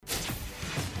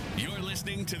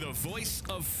listening to the voice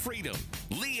of freedom,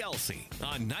 Lee Elsey,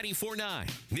 on 94.9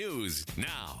 News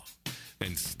Now.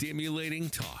 And stimulating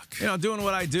talk. You know, doing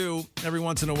what I do, every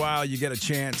once in a while you get a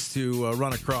chance to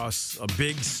run across a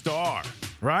big star,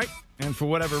 right? And for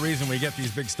whatever reason, we get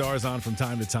these big stars on from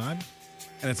time to time.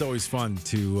 And it's always fun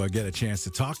to get a chance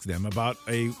to talk to them about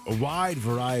a wide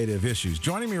variety of issues.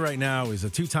 Joining me right now is a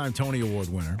two-time Tony Award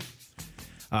winner.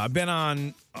 Been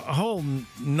on a whole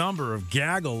number of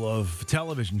gaggle of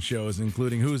television shows,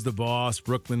 including Who's the Boss,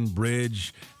 Brooklyn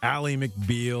Bridge, Ally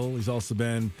McBeal. He's also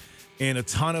been in a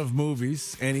ton of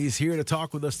movies, and he's here to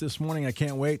talk with us this morning. I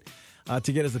can't wait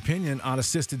to get his opinion on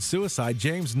assisted suicide.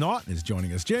 James Naughton is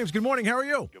joining us. James, good morning. How are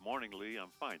you? Good morning, Lee. I'm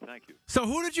fine, thank you. So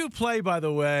who did you play, by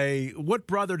the way? What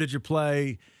brother did you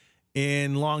play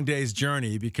in Long Day's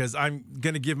Journey? Because I'm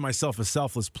going to give myself a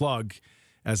selfless plug,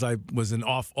 as I was an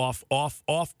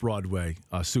off-Broadway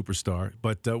superstar.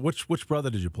 But which brother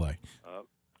did you play?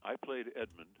 I played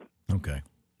Edmund. Okay.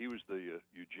 He was the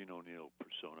Eugene O'Neill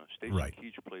persona. Stacy Right.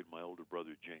 Keach played my older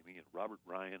brother Jamie, and Robert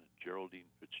Ryan and Geraldine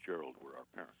Fitzgerald were our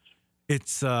parents.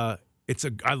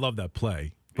 I love that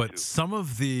play. But too. some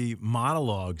of the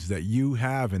monologues that you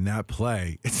have in that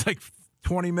play, it's like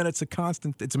 20 minutes of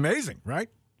constant. It's amazing, right?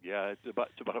 Yeah, it's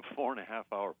about a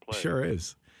 4.5-hour play. Sure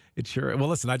is. It sure. Well,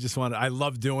 listen, I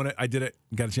love doing it. I did it,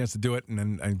 got a chance to do it,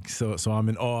 and so I'm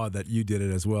in awe that you did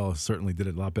it as well. Certainly did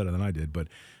it a lot better than I did. But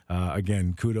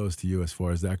again, kudos to you as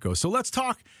far as that goes. So let's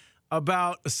talk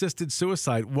about assisted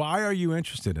suicide. Why are you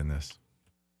interested in this?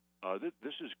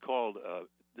 This is called.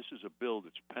 This is a bill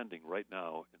that's pending right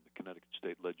now in the Connecticut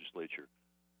State Legislature.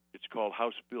 It's called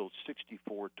House Bill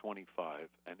 6425,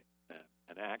 an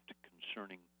act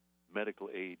concerning medical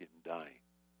aid in dying.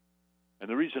 And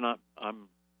the reason I'm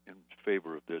in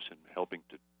favor of this and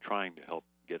trying to help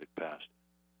get it passed,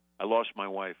 I lost my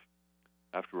wife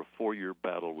after a 4-year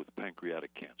battle with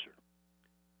pancreatic cancer.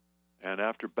 And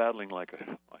after battling like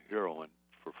a heroine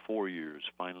for 4 years,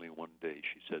 finally one day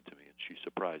she said to me, and she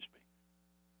surprised me,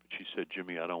 but she said,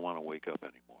 "Jimmy, I don't want to wake up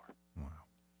anymore." Wow.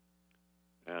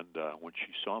 And when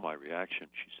she saw my reaction,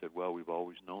 she said, "Well, we've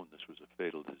always known this was a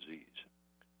fatal disease."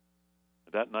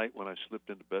 That night when I slipped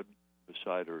into bed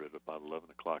beside her at about 11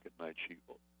 o'clock at night, she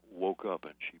woke up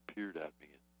and she peered at me,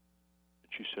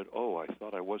 and she said, "Oh, I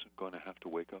thought I wasn't going to have to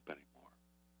wake up anymore."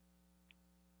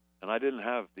 And I didn't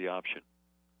have the option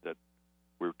that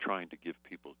we're trying to give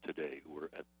people today who are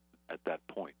at that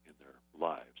point in their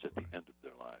lives, at the end of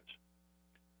their lives.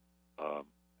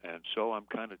 And so I'm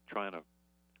kind of trying to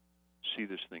see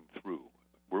this thing through.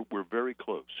 We're very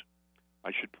close.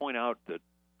 I should point out that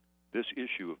this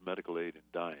issue of medical aid in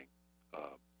dying,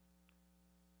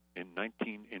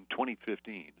 in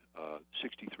 2015,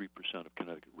 63% of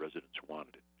Connecticut residents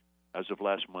wanted it. As of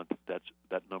last month, that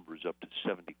number is up to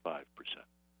 75%.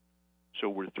 So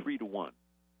we're 3-1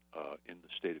 in the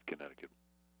state of Connecticut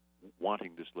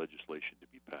wanting this legislation to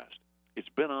be passed. It's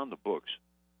been on the books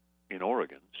in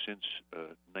Oregon since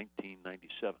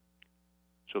 1997.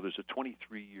 So there's a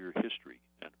 23-year history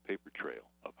and a paper trail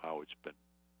of how it's been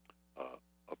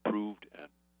approved and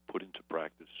put into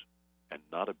practice and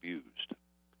not abused.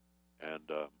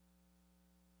 And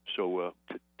so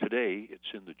today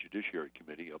it's in the Judiciary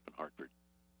Committee up in Hartford.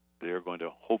 They're going to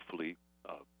hopefully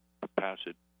pass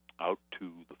it out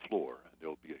to the floor, and there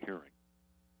will be a hearing.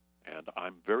 And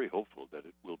I'm very hopeful that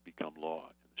it will become law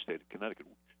in the state of Connecticut.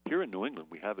 Here in New England,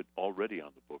 we have it already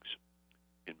on the books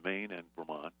in Maine and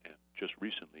Vermont, and just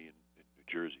recently in New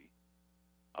Jersey.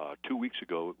 2 weeks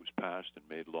ago, it was passed and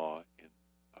made law in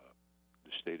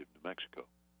the state of New Mexico.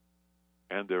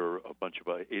 And there are a bunch of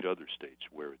 8 other states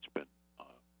where it's been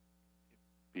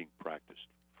being practiced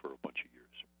for a bunch of years.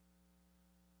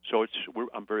 So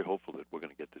I'm very hopeful that we're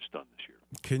going to get this done this year.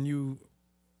 Can you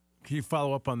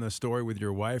follow up on the story with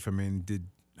your wife? I mean, did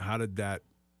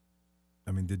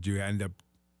you end up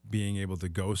being able to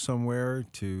go somewhere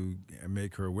to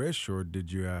make her wish, or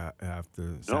did you have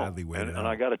to sadly wait it out? And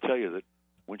I got to tell you that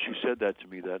when she said that to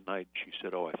me that night, she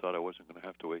said, "Oh, I thought I wasn't going to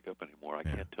have to wake up anymore." I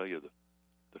can't tell you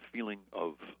the feeling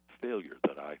of failure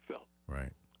that I felt.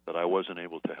 Right. That I wasn't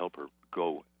able to help her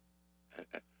go.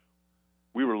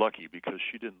 We were lucky because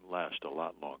she didn't last a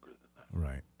lot longer than that.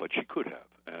 Right. But she could have,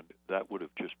 and that would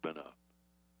have just been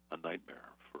a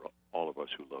nightmare for all of us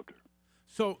who loved her.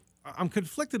 So I'm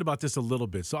conflicted about this a little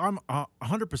bit. So I'm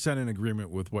 100% in agreement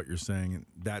with what you're saying in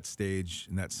that stage,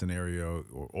 in that scenario,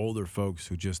 or older folks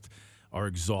who just are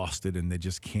exhausted and they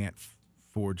just can't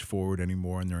forge forward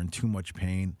anymore and they're in too much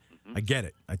pain. Mm-hmm. I get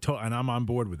it. And I'm on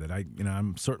board with it.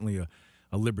 I'm certainly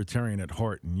a libertarian at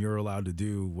heart, and you're allowed to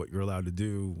do what you're allowed to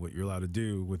do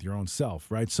with your own self,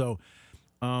 right? So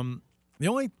the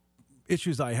only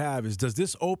issues I have is, does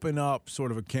this open up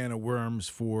sort of a can of worms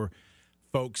for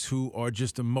folks who are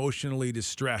just emotionally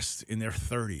distressed in their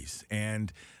 30s?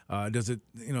 And does it,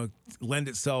 lend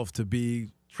itself to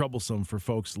be troublesome for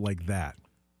folks like that?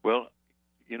 Well,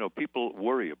 people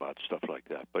worry about stuff like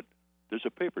that, but there's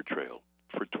a paper trail.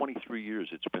 For 23 years,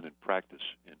 it's been in practice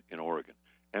in Oregon,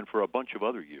 and for a bunch of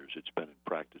other years, it's been in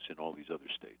practice in all these other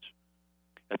states.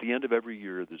 At the end of every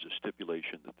year, there's a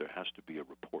stipulation that there has to be a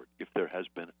report if there has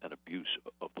been an abuse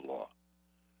of the law.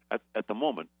 At the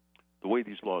moment, the way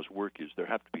these laws work is there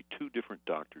have to be two different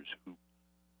doctors who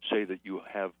say that you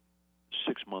have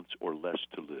 6 months or less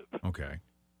to live. Okay.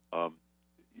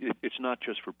 It's not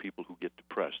just for people who get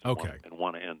depressed and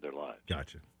want to end their lives.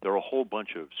 Gotcha. There are a whole bunch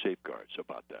of safeguards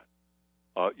about that.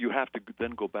 You have to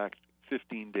then go back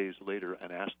 15 days later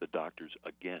and ask the doctors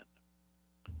again.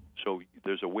 So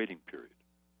there's a waiting period.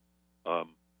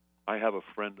 I have a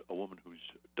friend, a woman who's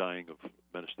dying of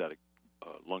metastatic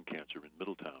lung cancer in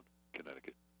Middletown,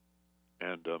 Connecticut,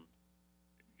 and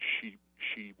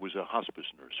she was a hospice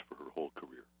nurse for her whole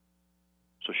career,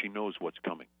 so she knows what's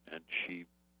coming, and she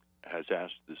has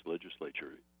asked this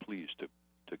legislature, please, to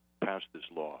pass this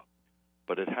law,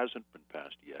 but it hasn't been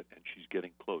passed yet, and she's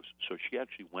getting close. So she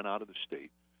actually went out of the state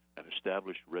and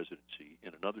established residency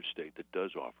in another state that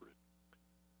does offer it.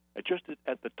 And just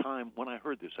at the time when I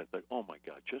heard this, I thought, oh my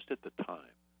God, just at the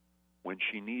time when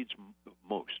she needs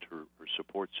most, her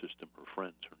support system, her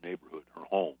friends, her neighborhood, her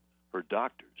home, her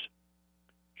doctors,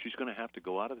 she's going to have to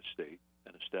go out of the state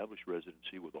and establish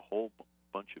residency with a whole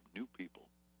bunch of new people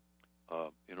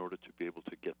in order to be able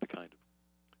to get the kind of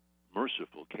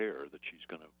merciful care that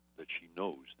she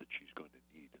knows that she's going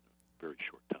to need in a very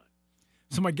short time.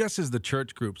 So my guess is the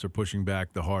church groups are pushing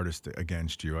back the hardest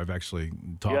against you. I've actually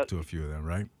talked to a few of them,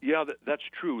 right? Yeah, that's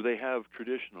true. They have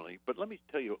traditionally. But let me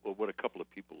tell you what a couple of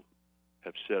people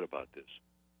have said about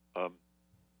this.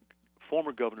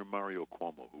 Former Governor Mario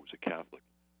Cuomo, who was a Catholic,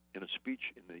 in a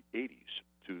speech in the 80s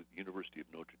to the University of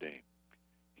Notre Dame,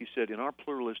 he said, in our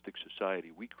pluralistic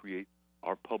society, we create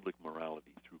our public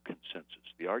morality through consensus.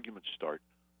 The arguments start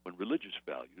when religious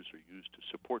values are used to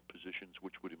support positions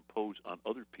which would impose on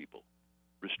other people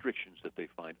restrictions that they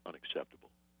find unacceptable.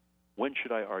 When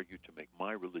should I argue to make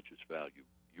my religious value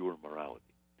your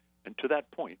morality? And to that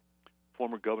point,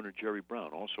 former Governor Jerry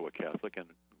Brown, also a Catholic and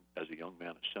as a young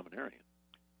man a seminarian,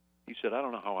 he said, I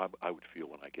don't know how I would feel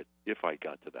if I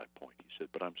got to that point. He said,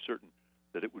 but I'm certain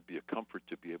that it would be a comfort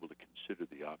to be able to consider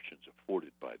the options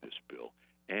afforded by this bill,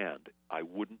 and I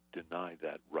wouldn't deny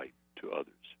that right to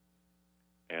others.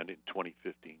 And in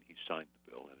 2015, he signed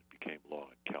the bill, and it became law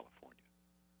in California.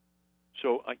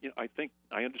 So I think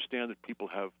I understand that people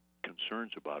have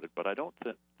concerns about it, but I don't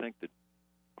think that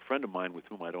a friend of mine with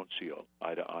whom I don't see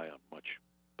eye to eye on much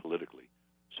politically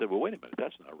said, well, wait a minute,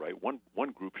 that's not right.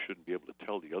 One group shouldn't be able to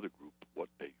tell the other group what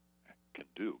they can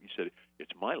do. He said,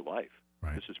 it's my life.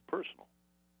 Right. This is personal.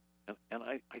 And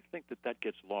I think that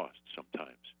gets lost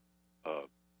sometimes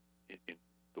in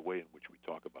the way in which we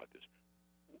talk about this.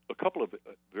 A couple of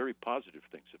very positive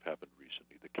things have happened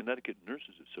recently. The Connecticut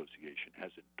Nurses Association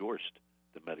has endorsed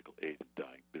the medical aid in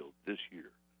dying bill this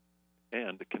year.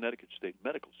 And the Connecticut State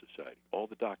Medical Society, all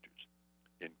the doctors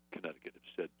in Connecticut have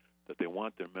said that they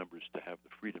want their members to have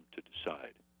the freedom to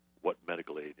decide what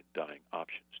medical aid in dying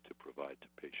options to provide to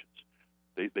patients.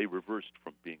 They reversed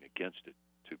from being against it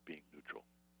to being neutral.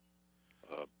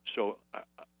 So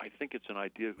I think it's an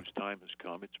idea whose time has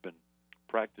come. It's been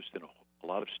practiced in a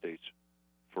lot of states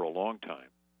for a long time,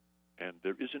 and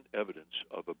there isn't evidence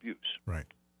of abuse. Right.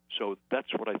 So that's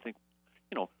what I think.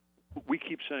 We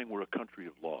keep saying we're a country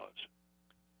of laws.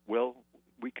 Well,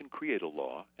 we can create a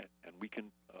law, and we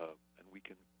can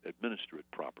administer it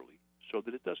properly so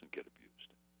that it doesn't get abused.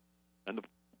 And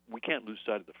we can't lose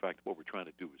sight of the fact that what we're trying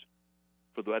to do is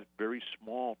for that very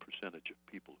small percentage of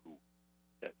people who,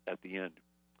 at the end,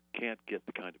 can't get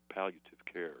the kind of palliative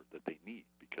care that they need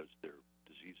because their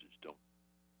diseases don't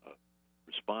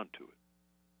respond to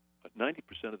it.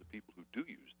 90% of the people who do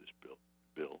use this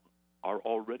bill are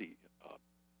already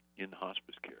in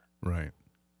hospice care. Right.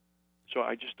 So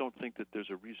I just don't think that there's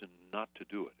a reason not to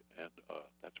do it, and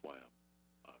that's why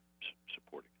I'm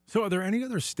supporting it. So are there any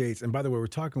other states, and by the way, we're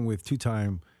talking with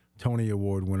two-time Tony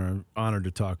Award winner, honored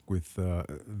to talk with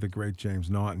the great James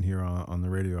Naughton here on the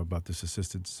radio about this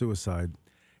assisted suicide.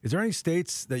 Is there any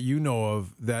states that you know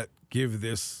of that give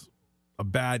this a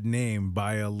bad name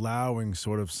by allowing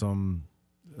sort of some,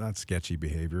 not sketchy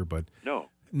behavior, but no,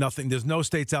 nothing? There's no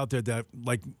states out there that,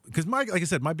 because like I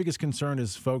said, my biggest concern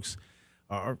is folks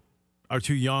are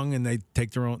too young and they take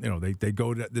their own, they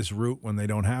go to this route when they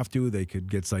don't have to. They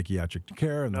could get psychiatric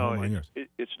care and the whole 9 years.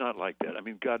 it's not like that. I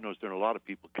mean, God knows there are a lot of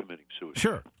people committing suicide.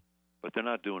 Sure. But they're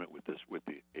not doing it with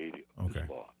the aid of Okay. this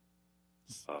law.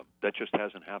 That just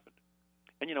hasn't happened.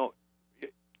 And, you know,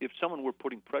 if someone were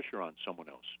putting pressure on someone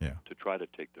else to try to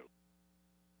take their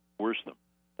worse them,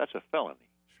 that's a felony.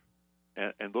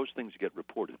 And those things get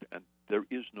reported, and there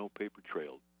is no paper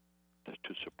trail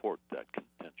to support that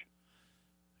contention.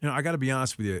 You know, I got to be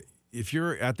honest with you. If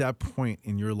you're at that point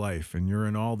in your life and you're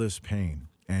in all this pain,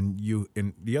 and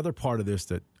the other part of this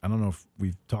that I don't know if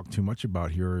we've talked too much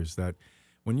about here is that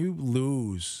when you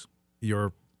lose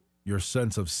your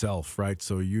sense of self, right?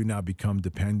 So you now become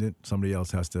dependent. Somebody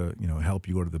else has to, help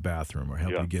you go to the bathroom or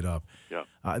help you get up. Yeah.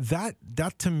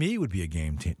 That to me would be a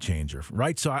game changer,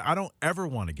 right? So I don't ever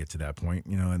want to get to that point,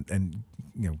 and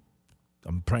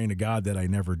I'm praying to God that I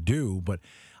never do, but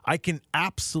I can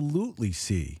absolutely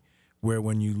see where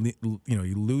when you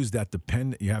lose that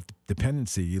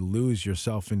dependency, you lose your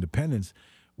self-independence,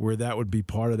 where that would be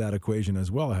part of that equation as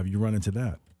well. Have you run into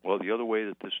that? Well, the other way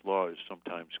that this law is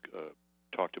sometimes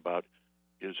talked about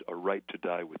is a right to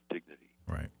die with dignity.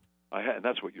 Right. And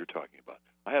that's what you're talking about.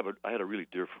 I had a really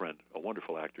dear friend, a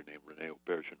wonderful actor named René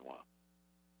Aubergenois,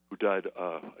 who died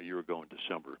a year ago in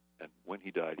December. And when he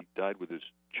died with his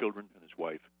children and his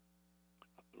wife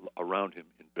around him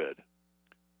in bed.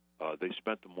 They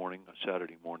spent the morning, a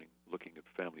Saturday morning, looking at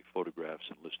family photographs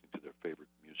and listening to their favorite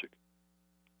music.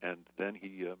 And then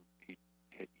he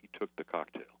took the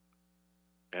cocktail.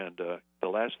 And the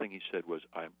last thing he said was,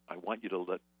 I want you to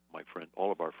let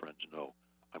all of our friends know,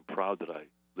 I'm proud that I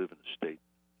live in a state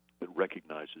that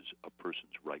recognizes a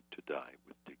person's right to die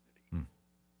with dignity.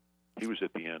 He was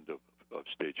at the end of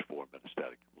stage 4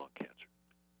 metastatic lung cancer.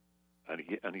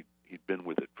 And he'd been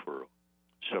with it for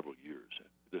several years. And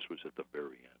this was at the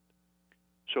very end.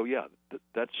 So, yeah,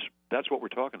 that's what we're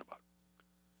talking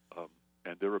about.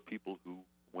 And there are people who,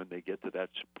 when they get to that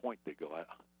point, they go,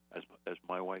 as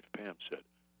my wife Pam said,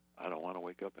 I don't want to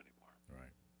wake up anymore.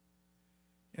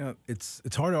 Right.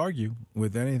 It's hard to argue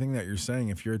with anything that you're saying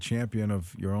if you're a champion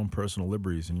of your own personal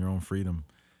liberties and your own freedom.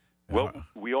 Well,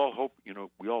 we all hope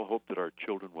that our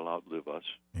children will outlive us.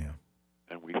 Yeah.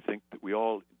 And we think that we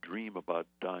all dream about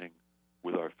dying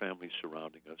with our families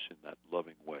surrounding us in that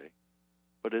loving way.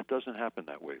 But it doesn't happen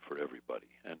that way for everybody.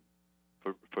 And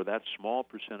for that small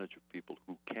percentage of people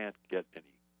who can't get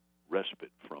any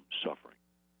respite from suffering,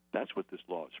 that's what this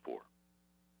law is for.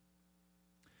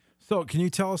 So can you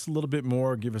tell us a little bit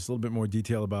more, give us a little bit more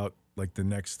detail about like the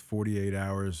next 48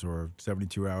 hours or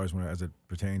 72 hours as it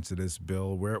pertains to this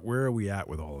bill? Where are we at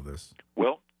with all of this?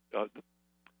 Well,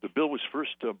 the bill was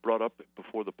first brought up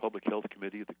before the Public Health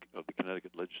Committee of the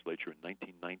Connecticut Legislature in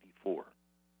 1994.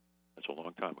 That's a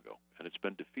long time ago. And it's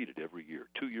been defeated every year.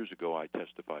 2 years ago, I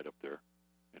testified up there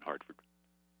in Hartford.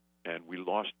 And we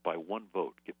lost by one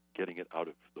vote getting it out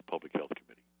of the Public Health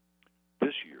Committee.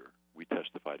 This year, we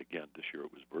testified again. This year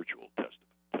it was virtual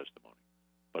testimony.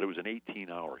 But it was an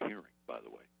 18-hour hearing, by the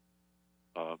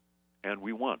way. And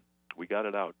we won. We got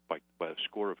it out by a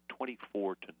score of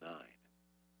 24-9.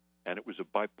 And it was a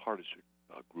bipartisan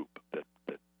group that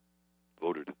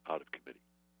voted it out of committee.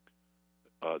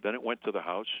 Then it went to the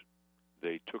House.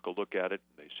 They took a look at it,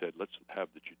 and they said, let's have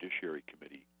the Judiciary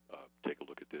Committee take a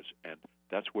look at this. And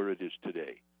that's where it is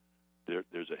today.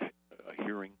 There's a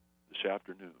hearing this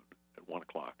afternoon at 1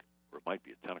 o'clock, or it might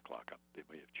be at 10 o'clock. They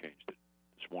may have changed it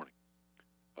this morning.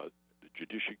 The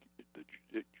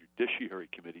Judiciary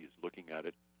Committee is looking at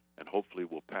it, and hopefully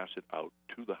will pass it out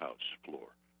to the House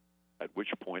floor, at which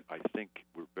point I think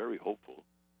we're very hopeful,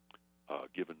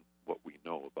 given what we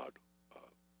know about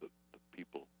the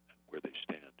people and where they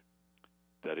stand,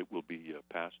 that it will be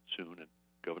passed soon, and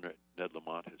Governor Ned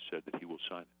Lamont has said that he will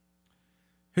sign it.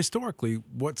 Historically,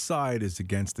 what side is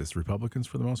against this? Republicans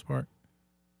for the most part?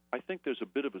 I think there's a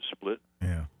bit of a split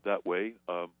that way,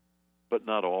 but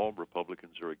not all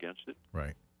Republicans are against it.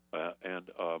 Right.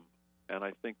 And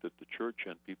I think that the church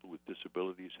and people with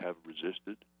disabilities have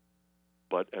resisted.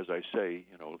 But as I say,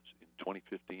 in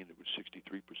 2015 it was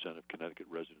 63% of Connecticut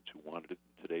residents who wanted it,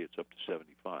 and today it's up to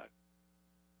 75.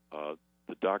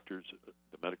 The doctors,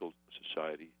 the medical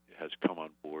society has come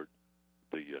on board.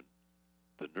 The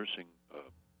nursing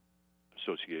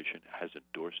association has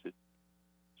endorsed it.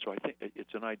 So I think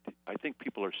it's an idea. I think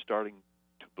people are starting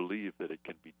to believe that it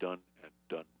can be done and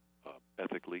done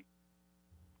ethically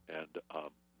and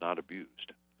not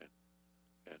abused.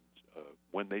 And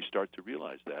when they start to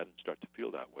realize that and start to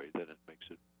feel that way, then it makes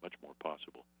it much more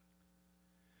possible.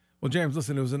 Well, James,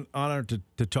 listen, it was an honor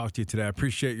to talk to you today. I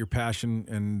appreciate your passion,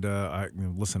 and I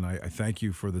thank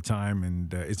you for the time.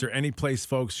 And is there any place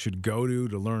folks should go to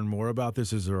learn more about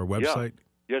this? Is there a website?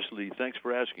 Yes, Lee. Thanks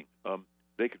for asking.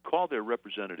 They could call their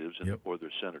representatives Yep. or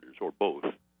their senators, or both,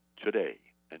 today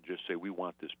and just say, we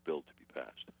want this bill to be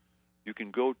passed. You can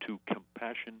go to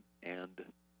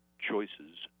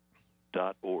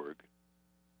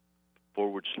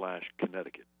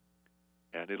compassionandchoices.org/Connecticut,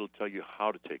 and it'll tell you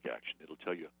how to take action. It'll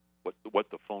tell you what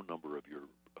the phone number of your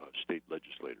state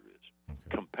legislator is. Okay.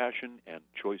 Compassion and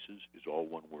Choices is all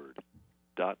one word,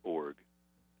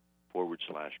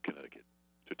 .org/Connecticut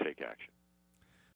to take action.